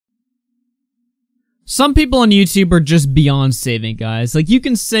Some people on YouTube are just beyond saving, guys. Like, you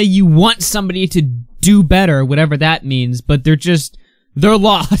can say you want somebody to do better, whatever that means, but they're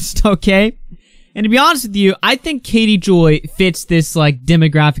lost, okay? And to be honest with you, I think Katie Joy fits this, like,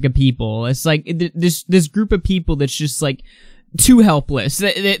 demographic of people. It's like, this group of people that's just, like, too helpless.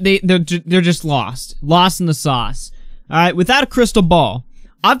 They're just lost. Lost in the sauce. Alright, without a crystal ball.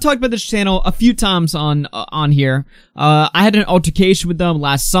 I've talked about this channel a few times on here. I had an altercation with them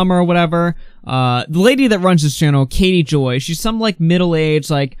last summer or whatever. The lady that runs this channel, Katie Joy, she's some, like,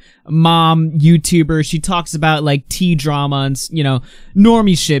 middle-aged, like, mom YouTuber. She talks about, like, tea drama and, you know,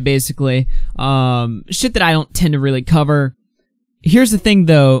 normie shit, basically. Shit that I don't tend to really cover. Here's the thing,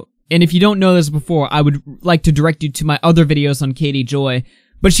 though, and if you don't know this before, I would like to direct you to my other videos on Katie Joy,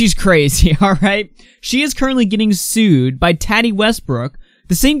 but she's crazy, alright? She is currently getting sued by Taddy Westbrook,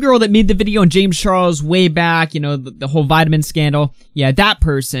 the same girl that made the video on James Charles way back, you know, the whole vitamin scandal. Yeah, that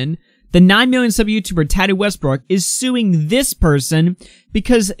person. The 9 million sub YouTuber Taddy Westbrook is suing this person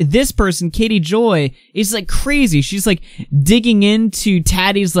because this person, Katie Joy, is like crazy. She's like digging into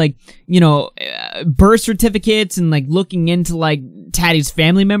Taddy's like, you know, birth certificates and like looking into like Taddy's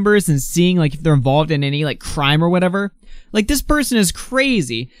family members and seeing like if they're involved in any like crime or whatever. Like, this person is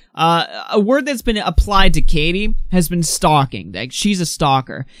crazy. A word that's been applied to Katie has been stalking. Like, she's a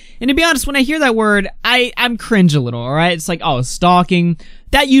stalker. And to be honest, when I hear that word, I'm cringe a little, alright? It's like, oh, stalking.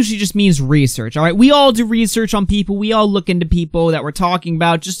 That usually just means research, alright? We all do research on people. We all look into people that we're talking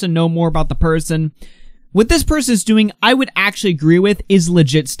about just to know more about the person. What this person is doing, I would actually agree with, is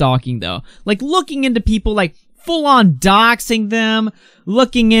legit stalking, though. Like, looking into people, like, full-on doxing them,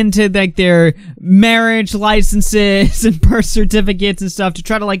 looking into, like, their marriage licenses and birth certificates and stuff to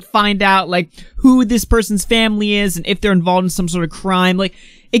try to, like, find out, like, who this person's family is and if they're involved in some sort of crime. Like,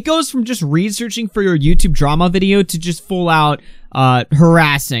 it goes from just researching for your YouTube drama video to just full-out,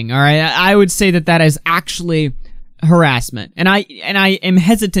 harassing, alright? I would say that that is actually harassment. And I am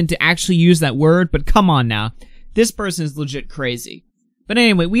hesitant to actually use that word, but come on now. This person is legit crazy. But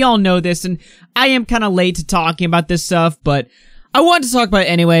anyway, we all know this, and I am kind of late to talking about this stuff, but I wanted to talk about it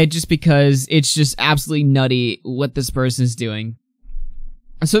anyway, just because it's just absolutely nutty what this person is doing.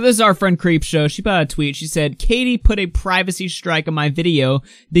 So this is our friend Creepshow. She put out a tweet. She said, Katie put a privacy strike on my video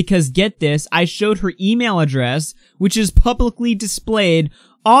because, get this, I showed her email address, which is publicly displayed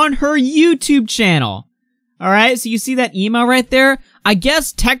on her YouTube channel. Alright, so you see that email right there? I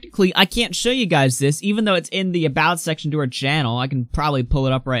guess, technically, I can't show you guys this, even though it's in the About section to her channel. I can probably pull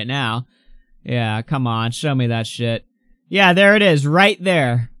it up right now. Yeah, come on, show me that shit. Yeah, there it is, right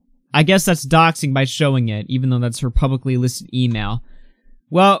there. I guess that's doxing by showing it, even though that's her publicly listed email.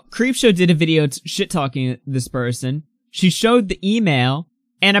 Well, Creepshow did a video shit-talking this person. She showed the email,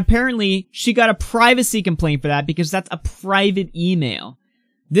 and apparently, she got a privacy complaint for that because that's a private email.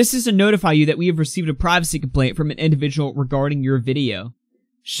 This is to notify you that we have received a privacy complaint from an individual regarding your video,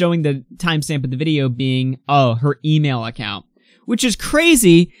 showing the timestamp of the video being, oh, her email account. Which is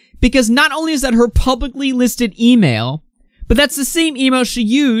crazy, because not only is that her publicly listed email, but that's the same email she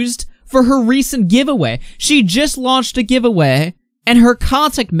used for her recent giveaway. She just launched a giveaway, and her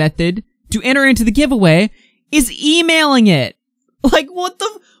contact method to enter into the giveaway is emailing it. Like, what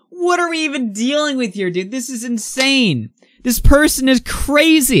are we even dealing with here, dude? This is insane. This person is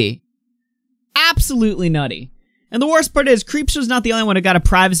crazy. Absolutely nutty. And the worst part is, Creepshow's not the only one who got a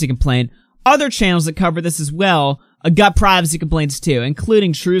privacy complaint. Other channels that cover this as well got privacy complaints too,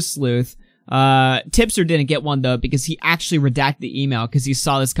 including True Sleuth. Tipster didn't get one though, because he actually redacted the email because he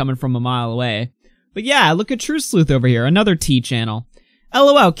saw this coming from a mile away. But yeah, look at True Sleuth over here, another T channel.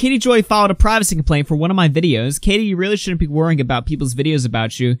 LOL, Katie Joy filed a privacy complaint for one of my videos. Katie, you really shouldn't be worrying about people's videos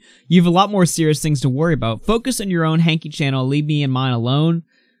about you. You have a lot more serious things to worry about. Focus on your own hanky channel, leave me and mine alone.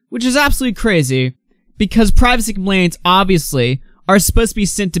 Which is absolutely crazy, because privacy complaints, obviously, are supposed to be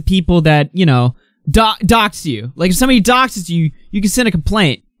sent to people that, you know, dox you. Like, if somebody doxes you, you can send a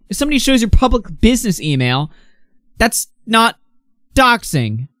complaint. If somebody shows your public business email, that's not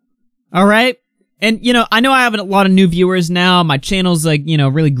doxing. Alright? And, you know I have a lot of new viewers now. My channel's, like, you know,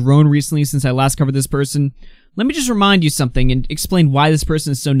 really grown recently since I last covered this person. Let me just remind you something and explain why this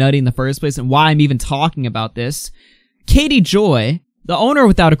person is so nutty in the first place and why I'm even talking about this. Katie Joy, the owner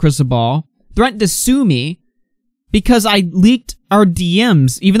Without a Crystal Ball, threatened to sue me because I leaked our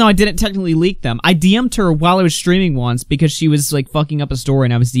DMs, even though I didn't technically leak them. I DM'd her while I was streaming once because she was, like, fucking up a story,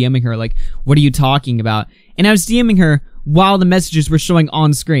 and I was DMing her, like, what are you talking about? And I was DMing her while the messages were showing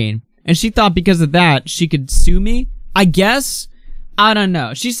on screen. And she thought because of that, she could sue me? I guess? I don't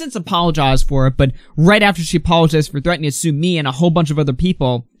know. She since apologized for it, but right after she apologized for threatening to sue me and a whole bunch of other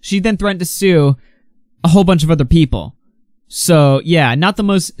people, she then threatened to sue a whole bunch of other people. So, yeah, not the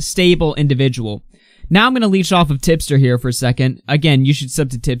most stable individual. Now I'm gonna leech off of Tipster here for a second. Again, you should sub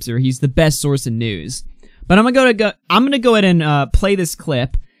to Tipster. He's the best source of news. But I'm gonna go ahead and play this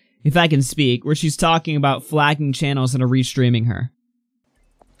clip, if I can speak, where she's talking about flagging channels that are restreaming her.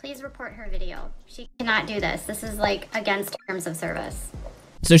 Please report her video. She cannot do this. This is like against terms of service.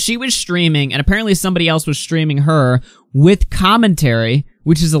 So she was streaming, and apparently somebody else was streaming her with commentary,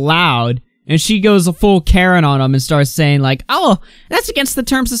 which is allowed, and she goes a full Karen on them and starts saying like, oh, that's against the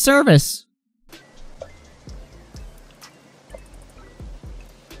terms of service.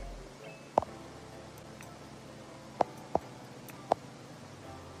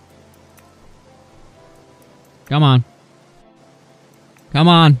 Come on. Come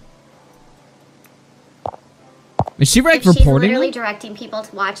on. Is she like reporting? She's literally directing people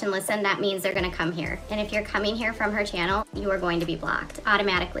to watch and listen. That means they're going to come here. And if you're coming here from her channel, you are going to be blocked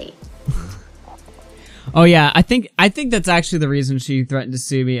automatically. Oh yeah, I think that's actually the reason she threatened to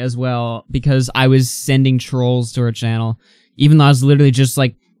sue me as well, because I was sending trolls to her channel, even though I was literally just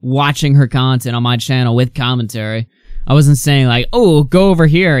like watching her content on my channel with commentary. I wasn't saying like, oh, go over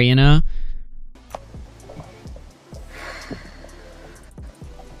here, you know?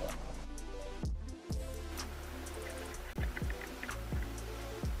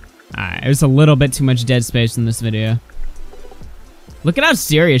 Alright, there's a little bit too much dead space in this video. Look at how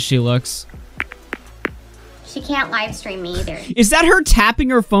serious she looks. She can't live stream me either. Is that her tapping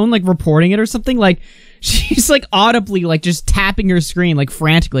her phone, like reporting it or something? Like, she's like audibly, like just tapping her screen, like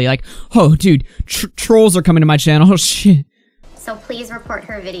frantically, like, oh dude, trolls are coming to my channel, oh shit. So please report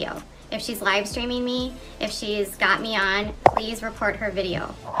her video. If she's live streaming me, if she's got me on, please report her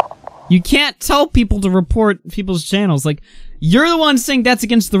video. You can't tell people to report people's channels. Like, you're the one saying that's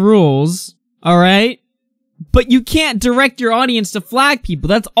against the rules, alright? But you can't direct your audience to flag people.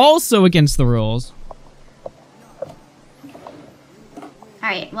 That's also against the rules.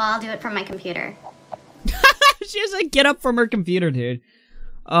 Alright, well, I'll do it from my computer. She has to get up from her computer, dude.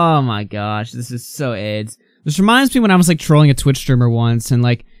 Oh my gosh, this is so AIDS. This reminds me when I was, like, trolling a Twitch streamer once, and,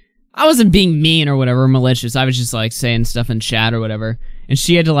 like, I wasn't being mean or whatever, malicious. I was just, like, saying stuff in chat or whatever. And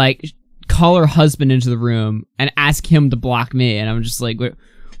she had to, like, call her husband into the room and ask him to block me, and I'm just like,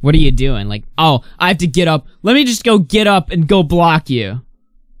 what are you doing? Like, oh, I have to get up. Let me just go get up and go block you.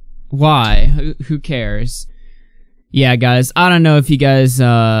 Why? Who cares? Yeah, guys, I don't know if you guys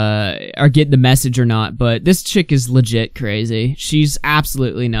are getting the message or not, but this chick is legit crazy. She's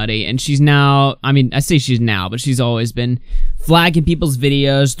absolutely nutty, and she's now, I mean, I say she's now, but she's always been flagging people's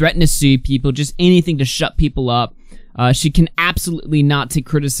videos, threatening to sue people, just anything to shut people up. She can absolutely not take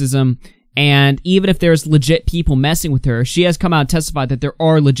criticism, and even if there's legit people messing with her, she has come out and testified that there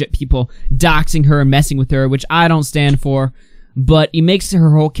are legit people doxing her and messing with her, which I don't stand for, but it makes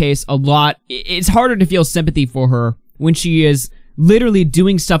her whole case a lot. It's harder to feel sympathy for her when she is literally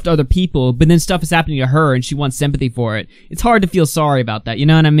doing stuff to other people, but then stuff is happening to her and she wants sympathy for it. It's hard to feel sorry about that, you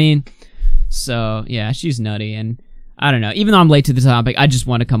know what I mean? So, yeah, she's nutty, and I don't know. Even though I'm late to the topic, I just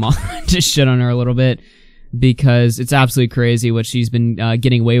want to come on just shit on her a little bit, because it's absolutely crazy what she's been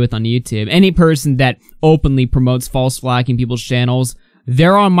getting away with on YouTube. Any person that openly promotes false flagging people's channels,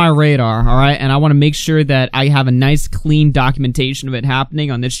 they're on my radar, alright? And I want to make sure that I have a nice, clean documentation of it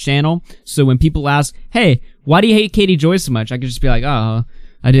happening on this channel, so when people ask, hey, why do you hate Katie Joy so much? I could just be like, oh,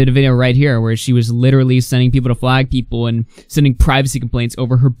 I did a video right here where she was literally sending people to flag people and sending privacy complaints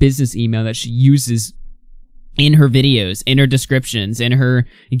over her business email that she uses in her videos, in her descriptions, in her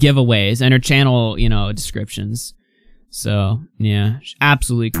giveaways, and her channel, you know, descriptions. So, yeah,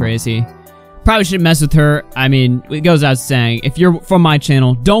 absolutely crazy. Probably shouldn't mess with her. I mean, it goes out saying, if you're from my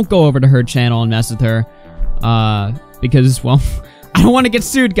channel, don't go over to her channel and mess with her. Because, well, I don't want to get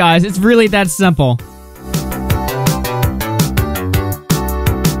sued, guys. It's really that simple.